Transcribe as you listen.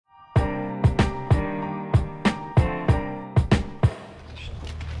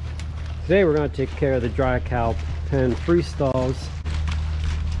Today we're going to take care of the dry cow pen free stalls.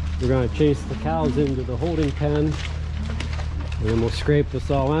 We're going to chase the cows into the holding pen, and then we'll scrape this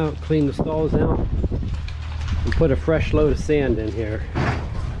all out, clean the stalls out, and put a fresh load of sand in here.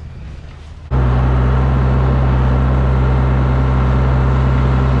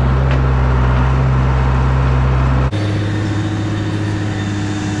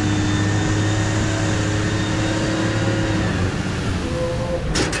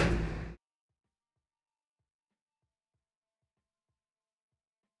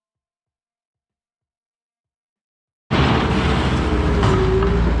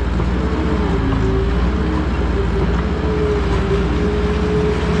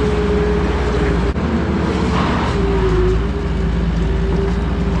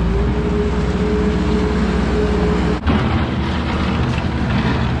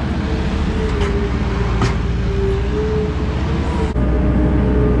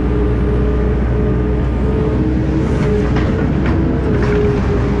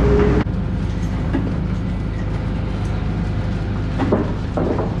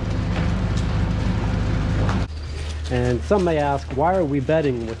 And some may ask, why are we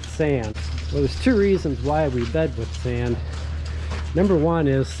bedding with sand? Well, there's two reasons why we bed with sand. Number one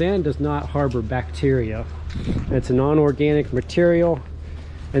is sand does not harbor bacteria. It's a non-organic material,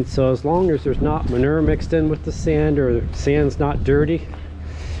 and so as long as there's not manure mixed in with the sand, or the sand's not dirty,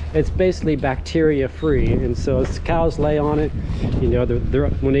 it's basically bacteria free. And so as the cows lay on it, you know,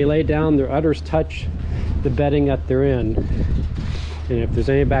 when they lay down, their udders touch the bedding that they're in. And if there's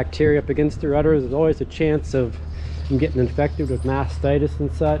any bacteria up against their udders, there's always a chance of getting infected with mastitis and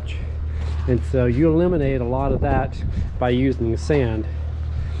such. And so you eliminate a lot of that by using sand.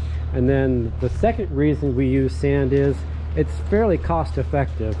 And then the second reason we use sand is it's fairly cost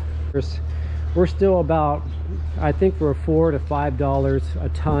effective. We're still about, I think we're $4 to $5 a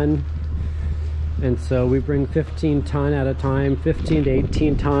ton, and so we bring 15 ton at a time, 15 to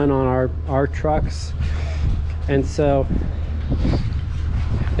 18 ton on our trucks. And so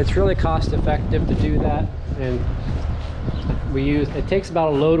it's really cost effective to do that. And it takes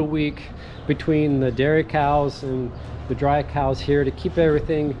about a load a week between the dairy cows and the dry cows here to keep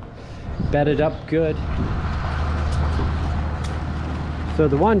everything bedded up good. So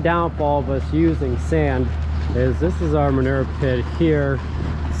the one downfall of us using sand is this is our manure pit here,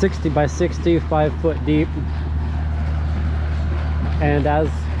 60 by 60, 5 foot deep. And as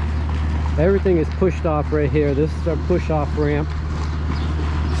everything is pushed off right here, this is our push off ramp.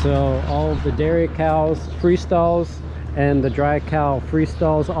 So all of the dairy cows free stalls and the dry cow free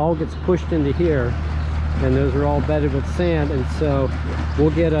stalls all gets pushed into here, and those are all bedded with sand. And so we'll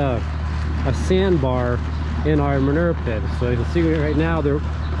get a sandbar in our manure pit. So you can see right now we're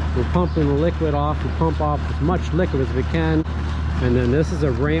pumping the liquid off. We pump off as much liquid as we can, and then this is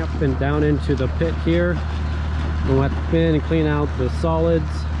a ramp and down into the pit here. We'll have to spin and clean out the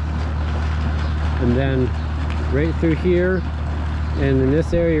solids, and then right through here, and in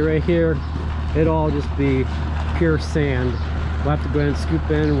this area right here, it'll all just be pure sand. We'll have to go ahead and scoop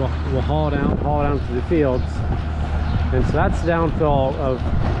in, we'll haul it out to the fields. And so that's the downfall of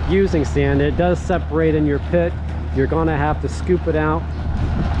using sand. It does separate in your pit. You're gonna have to scoop it out,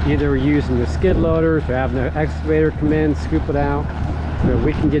 either using the skid loaders or having an excavator come in, scoop it out. So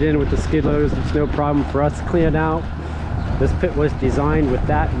we can get in with the skid loaders, it's no problem for us to clean it out. This pit was designed with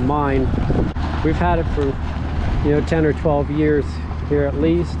that in mind. We've had it for 10 or 12 years here at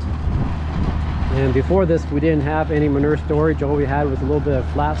least. And before this, we didn't have any manure storage. All we had was a little bit of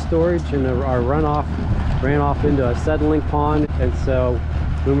flat storage, and our runoff ran off into a settling pond. And so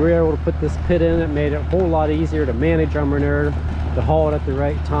when we were able to put this pit in, it made it a whole lot easier to manage our manure, to haul it at the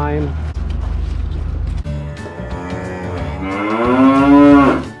right time.